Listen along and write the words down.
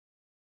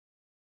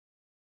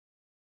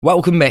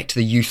Welcome back to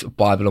the Youth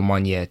Bible in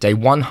 1 Year, day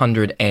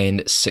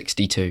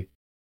 162.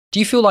 Do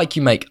you feel like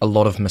you make a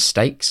lot of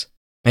mistakes?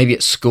 Maybe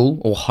at school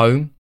or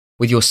home,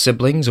 with your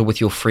siblings or with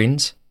your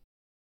friends?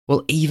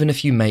 Well, even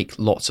if you make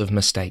lots of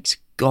mistakes,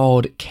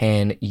 God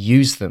can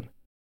use them.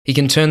 He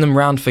can turn them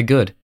round for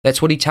good.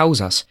 That's what he tells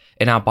us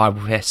in our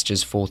Bible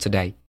passages for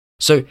today.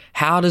 So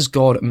how does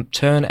God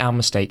turn our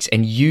mistakes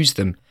and use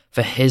them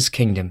for his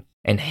kingdom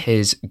and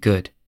his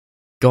good?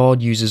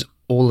 God uses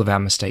all of our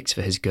mistakes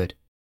for his good.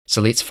 So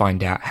let's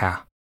find out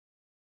how.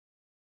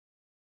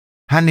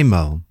 Hanley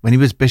Mole, when he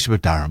was Bishop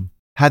of Durham,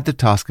 had the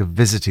task of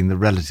visiting the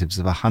relatives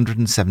of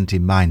 170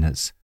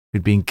 miners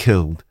who'd been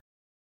killed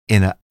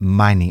in a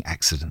mining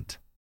accident.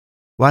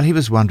 While he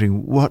was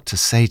wondering what to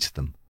say to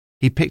them,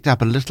 he picked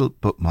up a little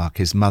bookmark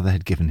his mother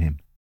had given him.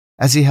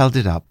 As he held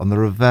it up, on the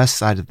reverse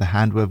side of the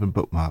hand-woven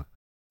bookmark,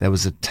 there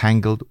was a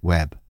tangled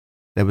web.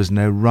 There was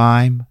no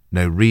rhyme,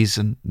 no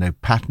reason, no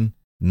pattern,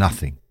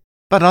 nothing.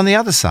 But on the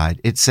other side,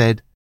 it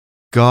said,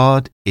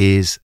 God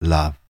is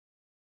love.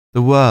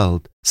 The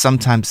world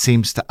sometimes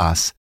seems to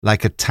us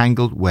like a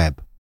tangled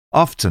web.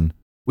 Often,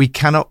 we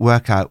cannot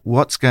work out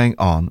what's going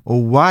on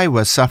or why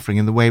we're suffering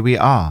in the way we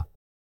are.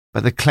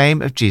 But the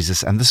claim of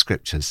Jesus and the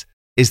Scriptures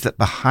is that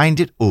behind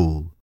it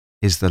all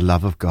is the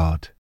love of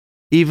God.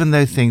 Even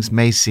though things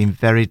may seem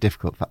very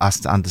difficult for us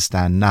to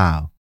understand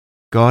now,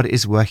 God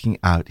is working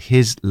out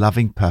his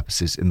loving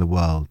purposes in the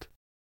world.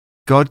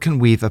 God can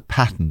weave a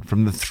pattern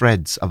from the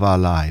threads of our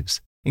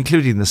lives,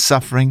 including the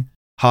suffering,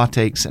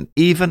 heartaches, and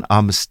even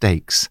our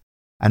mistakes,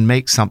 and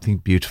make something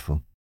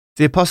beautiful.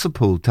 The Apostle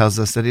Paul tells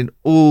us that in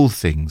all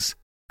things,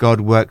 God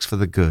works for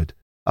the good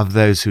of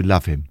those who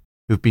love him,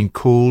 who've been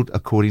called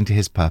according to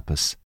his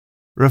purpose.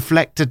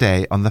 Reflect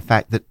today on the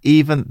fact that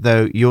even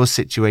though your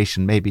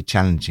situation may be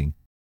challenging,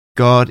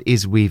 God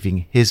is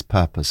weaving his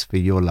purpose for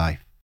your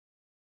life.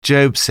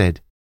 Job said,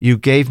 "You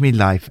gave me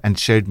life and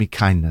showed me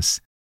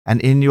kindness,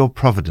 and in your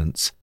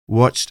providence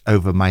watched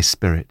over my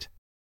spirit."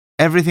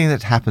 Everything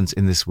that happens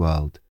in this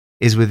world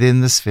is within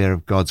the sphere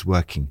of God's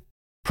working.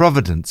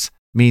 Providence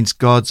means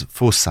God's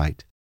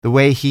foresight, the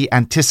way he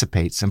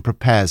anticipates and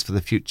prepares for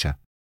the future.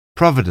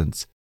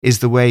 Providence is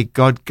the way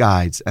God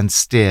guides and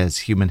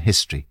steers human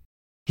history.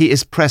 He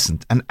is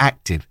present and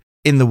active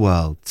in the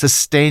world,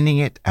 sustaining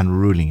it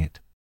and ruling it.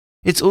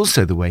 It's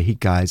also the way he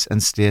guides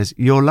and steers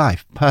your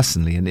life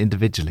personally and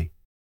individually.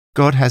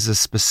 God has a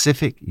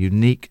specific,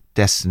 unique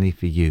destiny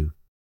for you.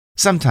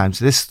 Sometimes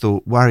this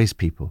thought worries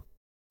people,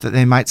 that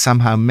they might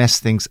somehow mess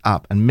things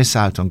up and miss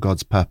out on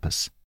God's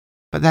purpose.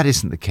 But that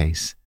isn't the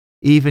case.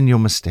 Even your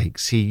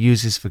mistakes he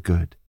uses for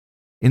good.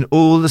 In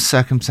all the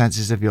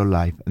circumstances of your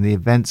life and the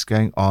events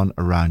going on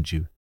around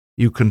you,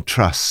 you can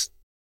trust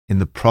in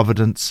the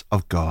providence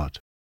of God.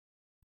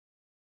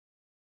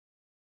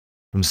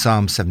 From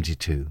Psalm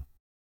 72.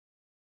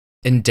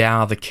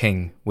 Endow the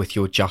king with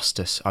your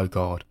justice, O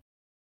God,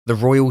 the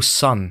royal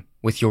son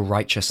with your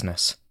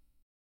righteousness.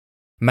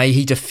 May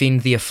he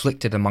defend the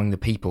afflicted among the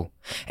people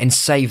and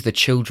save the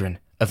children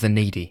of the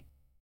needy.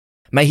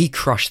 May he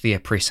crush the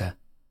oppressor.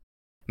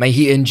 May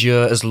he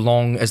endure as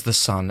long as the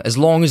sun, as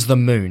long as the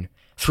moon,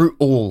 through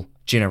all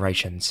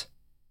generations.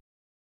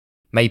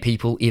 May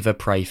people ever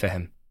pray for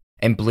him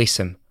and bless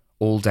him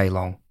all day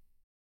long.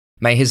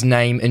 May his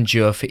name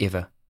endure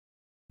forever.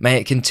 May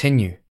it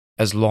continue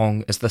as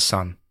long as the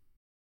sun.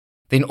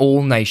 Then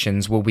all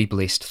nations will be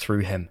blessed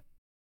through him,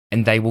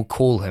 and they will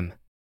call him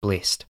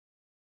blessed.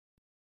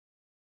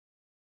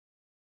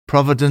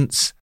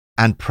 Providence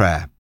and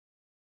prayer.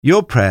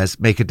 Your prayers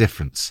make a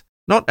difference.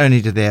 Not only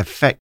do they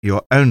affect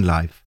your own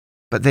life,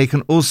 but they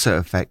can also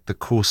affect the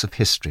course of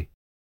history.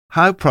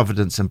 How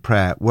providence and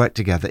prayer work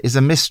together is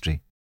a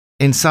mystery.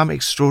 In some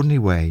extraordinary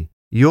way,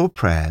 your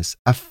prayers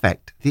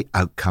affect the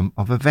outcome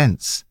of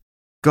events.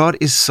 God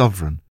is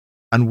sovereign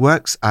and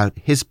works out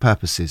his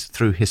purposes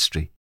through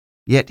history,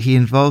 yet he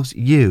involves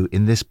you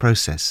in this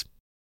process.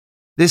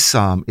 This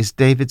psalm is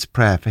David's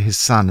prayer for his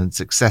son and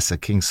successor,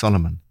 King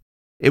Solomon.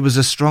 It was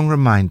a strong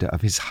reminder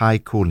of his high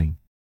calling,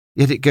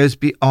 yet it goes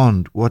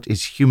beyond what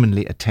is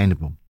humanly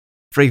attainable.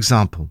 For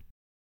example,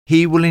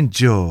 he will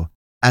endure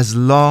as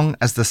long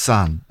as the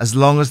sun, as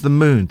long as the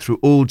moon through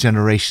all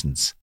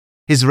generations.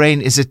 His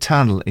reign is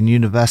eternal and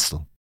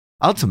universal.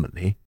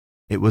 Ultimately,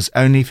 it was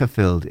only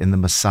fulfilled in the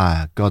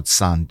Messiah, God's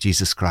Son,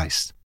 Jesus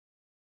Christ.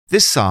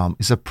 This psalm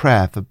is a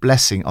prayer for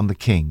blessing on the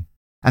king,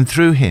 and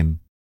through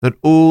him, that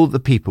all the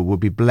people will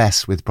be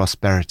blessed with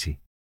prosperity.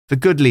 The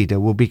good leader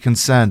will be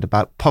concerned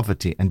about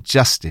poverty and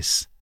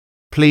justice.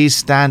 Please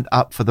stand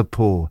up for the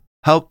poor,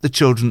 help the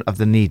children of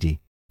the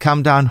needy,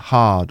 come down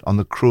hard on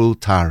the cruel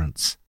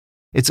tyrants.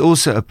 It's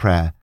also a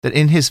prayer that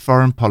in his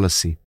foreign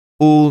policy,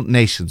 all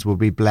nations will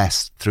be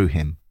blessed through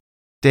him.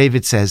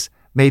 David says,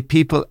 "May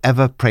people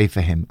ever pray for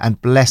him and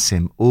bless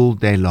him all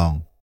day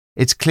long."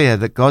 It's clear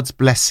that God's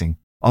blessing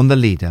on the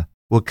leader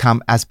will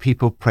come as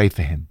people pray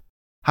for him.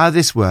 How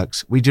this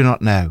works, we do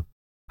not know.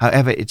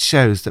 However, it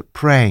shows that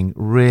praying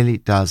really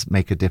does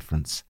make a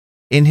difference.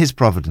 In his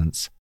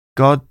providence,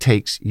 God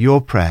takes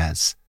your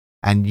prayers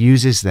and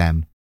uses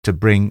them to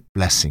bring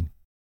blessing.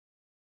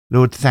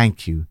 Lord,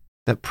 thank you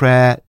that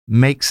prayer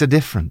makes a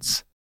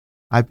difference.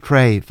 I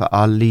pray for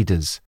our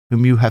leaders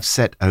whom you have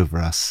set over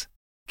us.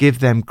 Give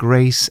them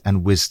grace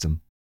and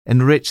wisdom.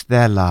 Enrich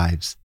their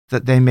lives,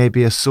 that they may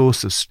be a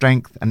source of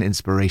strength and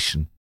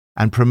inspiration,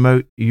 and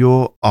promote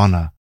your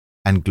honor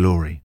and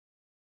glory.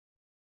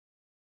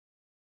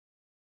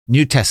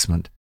 New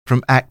Testament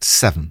from Acts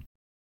 7.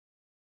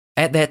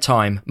 At that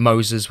time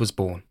Moses was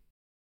born,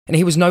 and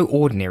he was no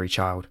ordinary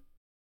child.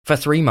 For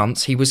 3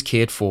 months he was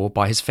cared for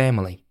by his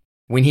family.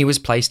 When he was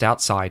placed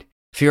outside,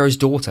 Pharaoh's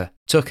daughter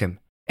took him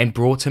and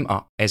brought him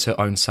up as her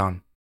own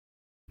son.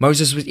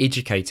 Moses was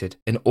educated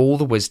in all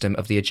the wisdom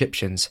of the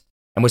Egyptians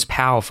and was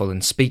powerful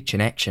in speech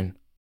and action.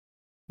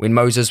 When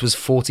Moses was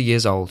 40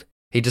 years old,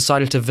 he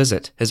decided to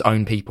visit his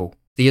own people,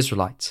 the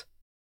Israelites.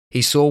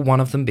 He saw one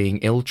of them being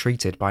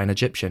ill-treated by an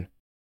Egyptian,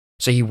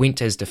 so he went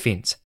to his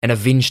defense and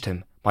avenged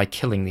him by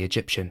killing the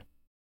Egyptian.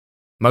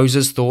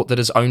 Moses thought that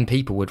his own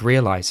people would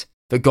realize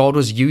that God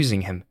was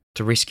using him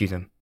to rescue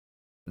them.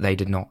 They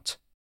did not.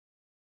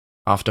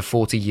 After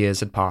 40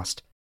 years had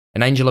passed,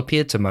 an angel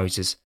appeared to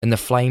Moses in the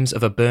flames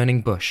of a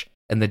burning bush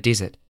in the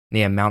desert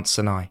near Mount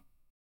Sinai.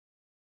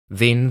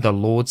 Then the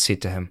Lord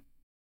said to him,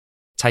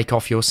 "Take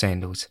off your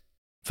sandals,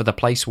 for the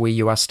place where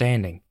you are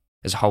standing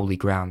is holy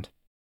ground.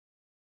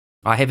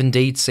 I have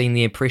indeed seen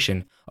the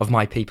oppression of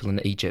my people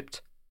in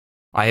Egypt.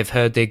 I have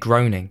heard their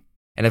groaning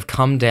and have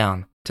come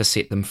down to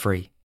set them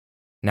free.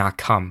 Now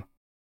come,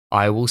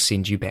 I will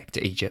send you back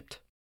to Egypt."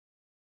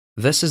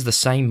 This is the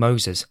same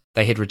Moses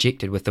they had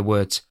rejected with the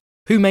words,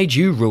 "Who made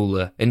you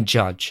ruler and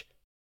judge?"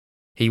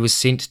 He was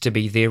sent to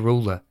be their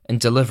ruler and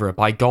deliverer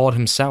by God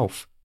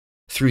himself,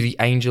 through the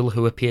angel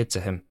who appeared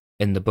to him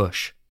in the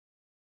bush.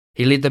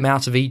 He led them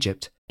out of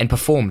Egypt and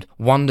performed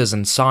wonders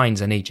and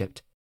signs in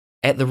Egypt,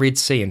 at the Red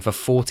Sea, and for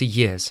 40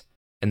 years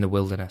in the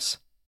wilderness.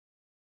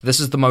 This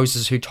is the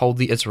Moses who told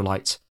the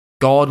Israelites,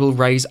 "God will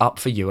raise up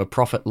for you a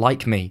prophet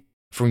like me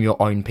from your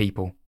own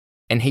people,"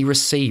 and he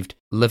received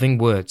living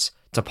words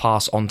to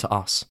pass on to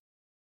us.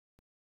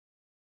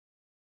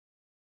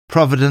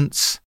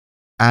 Providence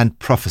and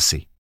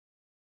prophecy.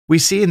 We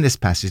see in this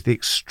passage the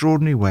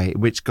extraordinary way in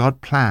which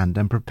God planned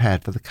and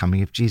prepared for the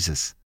coming of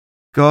Jesus.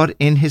 God,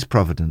 in his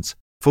providence,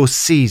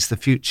 foresees the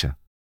future,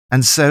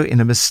 and so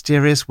in a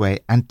mysterious way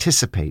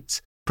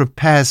anticipates,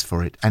 prepares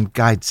for it, and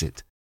guides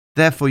it.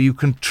 Therefore, you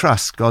can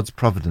trust God's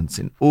providence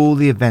in all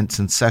the events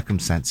and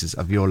circumstances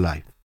of your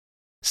life.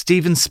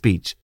 Stephen's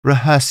speech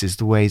rehearses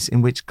the ways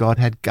in which God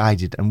had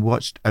guided and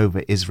watched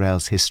over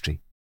Israel's history,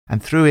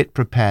 and through it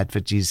prepared for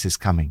Jesus'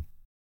 coming.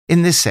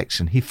 In this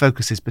section, he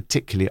focuses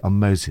particularly on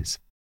Moses.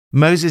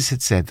 Moses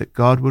had said that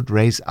God would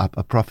raise up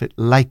a prophet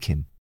like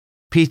him.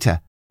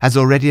 Peter has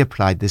already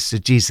applied this to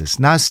Jesus.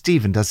 Now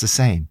Stephen does the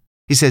same.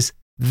 He says,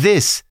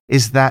 "This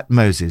is that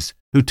Moses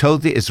who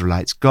told the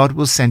Israelites, 'God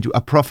will send you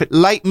a prophet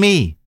like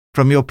me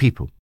from your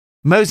people.'"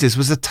 Moses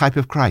was a type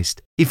of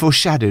Christ. He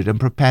foreshadowed and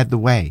prepared the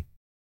way.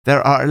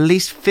 There are at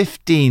least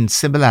 15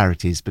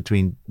 similarities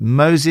between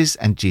Moses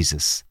and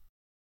Jesus.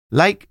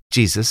 Like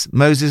Jesus,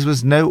 Moses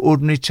was no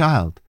ordinary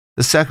child.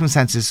 The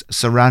circumstances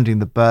surrounding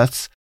the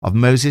births of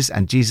Moses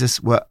and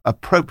Jesus were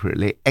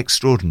appropriately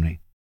extraordinary.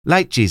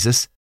 Like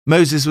Jesus,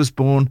 Moses was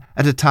born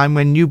at a time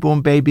when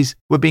newborn babies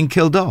were being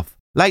killed off.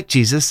 Like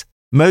Jesus,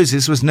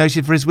 Moses was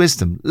noted for his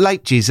wisdom.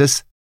 Like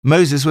Jesus,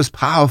 Moses was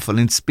powerful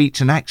in speech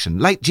and action.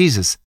 Like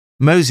Jesus,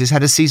 Moses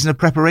had a season of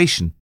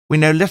preparation. We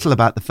know little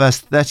about the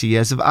first 30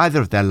 years of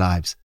either of their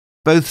lives.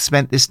 Both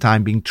spent this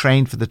time being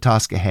trained for the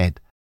task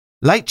ahead.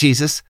 Like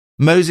Jesus,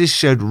 Moses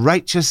showed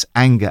righteous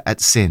anger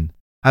at sin.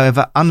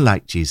 However,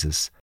 unlike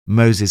Jesus,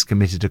 Moses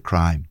committed a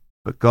crime,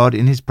 but God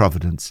in his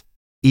providence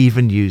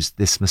even used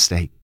this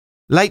mistake.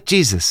 Like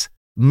Jesus,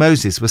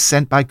 Moses was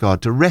sent by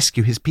God to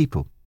rescue his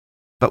people,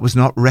 but was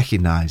not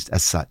recognized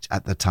as such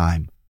at the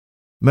time.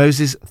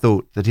 Moses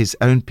thought that his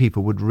own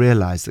people would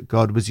realize that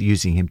God was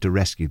using him to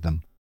rescue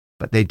them,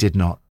 but they did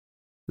not.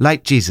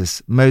 Like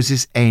Jesus,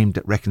 Moses aimed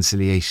at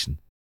reconciliation.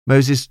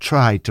 Moses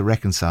tried to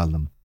reconcile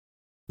them.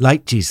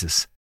 Like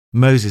Jesus,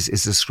 Moses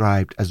is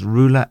described as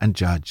ruler and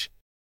judge.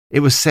 It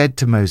was said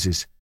to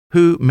Moses,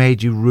 "Who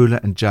made you ruler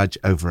and judge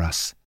over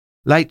us?"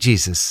 Like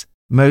Jesus,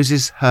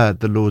 Moses heard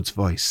the Lord's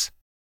voice.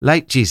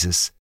 Like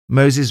Jesus,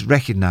 Moses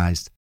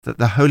recognized that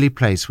the holy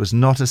place was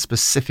not a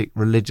specific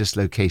religious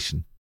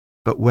location,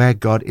 but where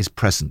God is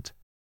present.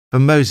 For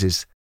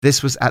Moses,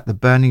 this was at the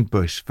burning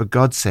bush, for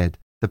God said,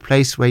 "The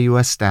place where you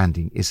are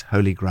standing is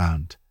holy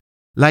ground."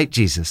 Like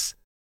Jesus,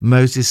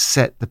 Moses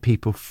set the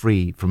people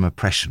free from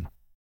oppression.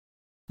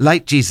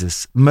 Like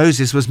Jesus,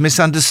 Moses was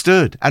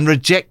misunderstood and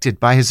rejected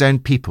by his own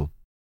people.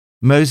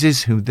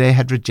 Moses, whom they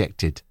had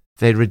rejected,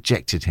 they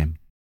rejected him.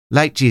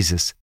 Like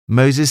Jesus,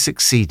 Moses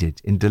succeeded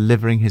in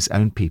delivering his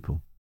own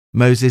people.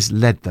 Moses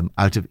led them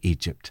out of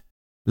Egypt.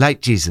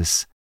 Like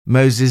Jesus,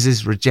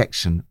 Moses'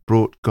 rejection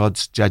brought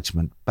God's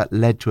judgment, but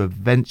led to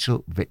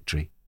eventual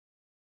victory.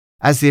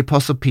 As the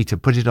Apostle Peter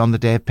put it on the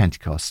day of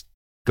Pentecost,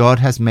 God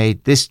has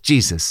made this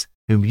Jesus,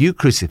 whom you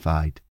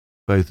crucified,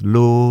 both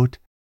Lord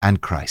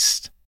and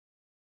Christ.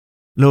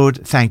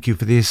 Lord, thank you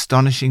for the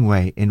astonishing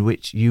way in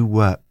which you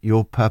work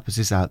your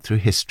purposes out through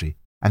history,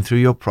 and through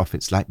your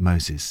prophets like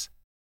Moses.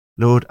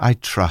 Lord, I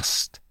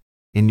trust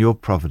in your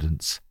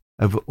providence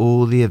over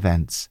all the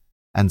events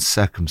and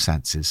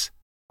circumstances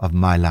of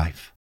my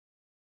life.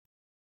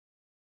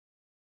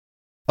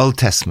 Old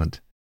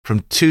Testament,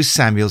 from 2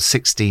 Samuel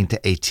 16 to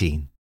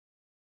 18.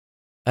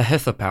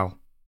 Ahithophel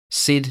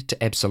said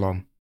to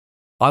Absalom,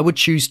 I would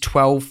choose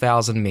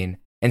 12,000 men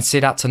and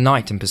set out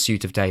tonight in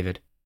pursuit of David.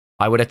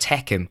 I would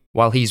attack him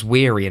while he's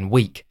weary and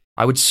weak.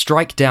 I would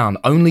strike down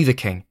only the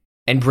king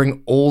and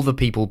bring all the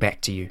people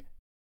back to you.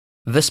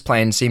 This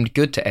plan seemed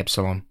good to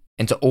Absalom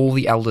and to all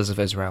the elders of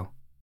Israel.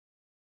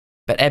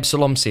 But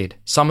Absalom said,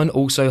 Summon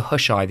also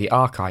Hushai the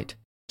Archite,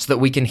 so that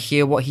we can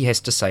hear what he has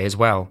to say as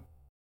well.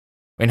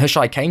 When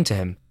Hushai came to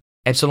him,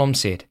 Absalom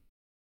said,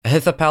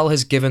 Ahithophel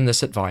has given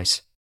this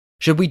advice.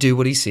 Should we do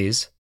what he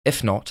says?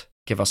 If not,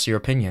 give us your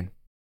opinion.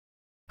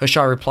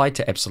 Hushai replied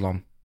to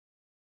Absalom,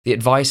 The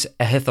advice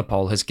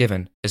Ahithophel has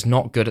given is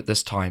not good at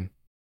this time.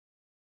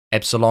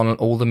 Absalom and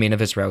all the men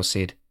of Israel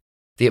said,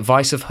 The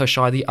advice of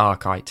Hushai the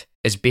Archite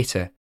is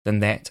better than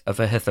that of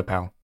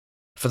Ahithophel,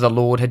 for the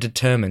Lord had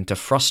determined to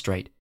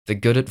frustrate the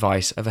good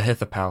advice of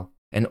Ahithophel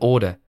in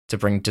order to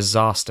bring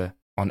disaster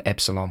on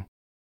Absalom.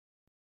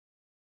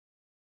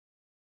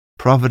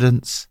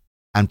 Providence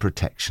and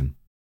protection.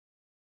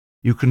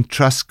 You can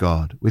trust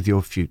God with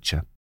your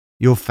future,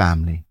 your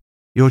family,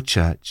 your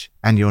church,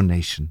 and your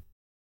nation.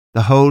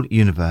 The whole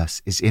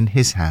universe is in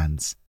His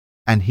hands,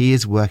 and He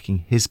is working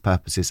His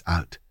purposes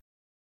out.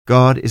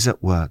 God is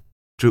at work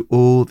through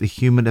all the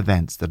human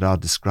events that are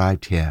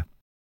described here.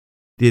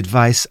 The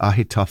advice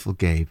Ahithophel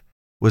gave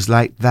was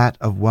like that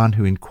of one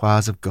who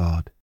inquires of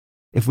God.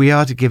 If we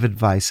are to give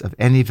advice of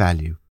any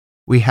value,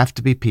 we have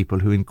to be people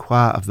who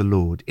inquire of the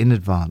Lord in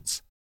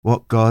advance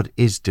what God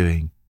is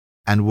doing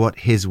and what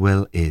His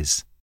will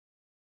is.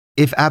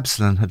 If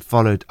Absalom had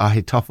followed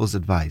Ahithophel's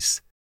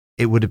advice,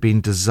 it would have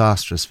been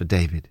disastrous for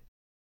David.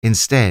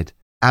 Instead,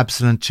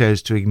 Absalom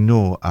chose to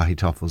ignore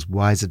Ahithophel's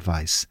wise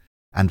advice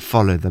and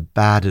follow the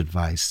bad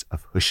advice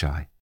of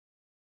Hushai.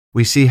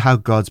 We see how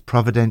God's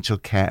providential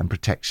care and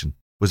protection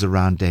was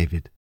around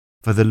David,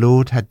 for the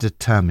Lord had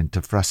determined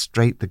to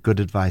frustrate the good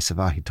advice of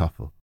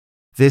Ahithophel.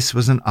 This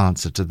was an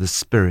answer to the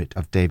spirit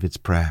of David's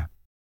prayer.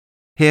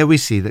 Here we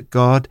see that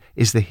God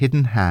is the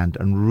hidden hand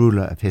and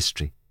ruler of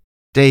history.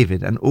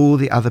 David and all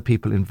the other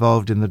people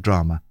involved in the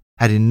drama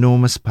had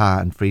enormous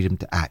power and freedom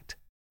to act,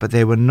 but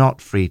they were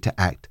not free to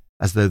act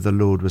as though the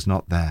Lord was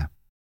not there.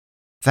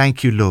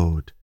 Thank you,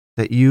 Lord,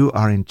 that you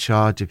are in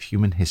charge of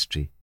human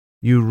history.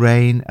 You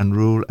reign and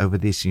rule over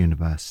this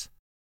universe.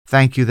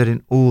 Thank you that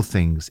in all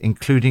things,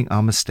 including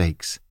our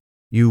mistakes,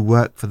 you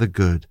work for the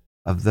good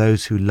of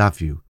those who love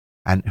you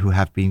and who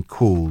have been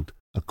called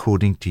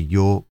according to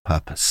your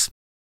purpose.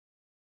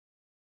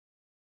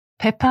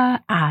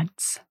 Pippa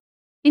adds.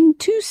 In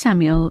 2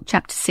 Samuel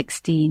chapter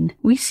 16,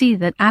 we see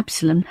that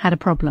Absalom had a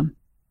problem.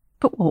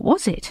 But what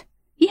was it?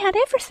 He had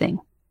everything.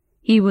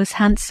 He was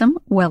handsome,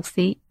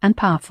 wealthy, and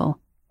powerful.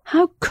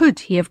 How could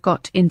he have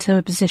got into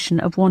a position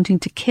of wanting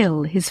to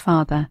kill his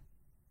father?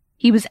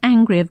 He was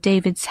angry of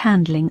David's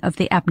handling of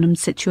the Absalom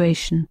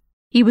situation.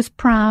 He was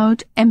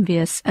proud,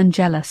 envious, and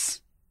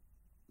jealous.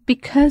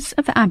 Because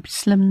of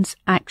Absalom's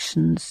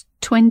actions,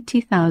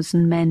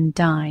 20,000 men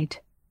died.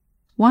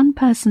 One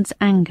person's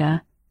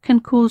anger can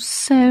cause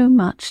so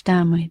much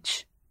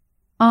damage.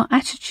 Our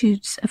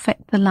attitudes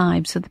affect the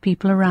lives of the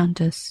people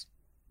around us.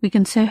 We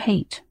can sow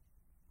hate,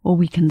 or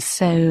we can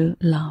sow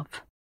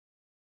love.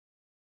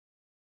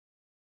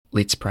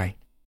 Let's pray.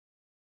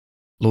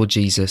 Lord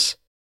Jesus,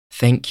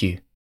 thank you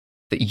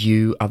that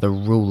you are the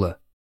ruler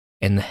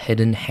and the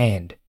hidden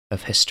hand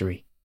of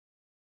history.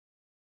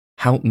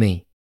 Help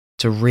me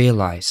to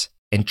realize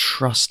and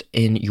trust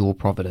in your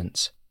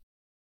providence.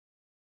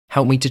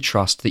 Help me to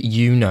trust that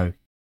you know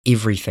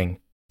everything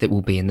that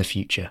will be in the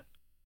future.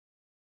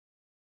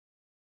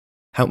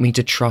 Help me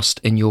to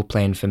trust in your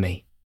plan for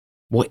me,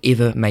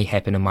 whatever may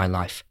happen in my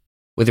life,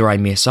 whether I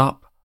mess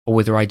up or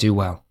whether I do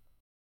well.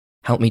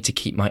 Help me to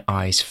keep my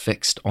eyes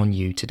fixed on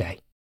you today.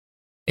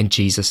 In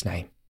Jesus'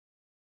 name,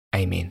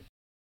 amen.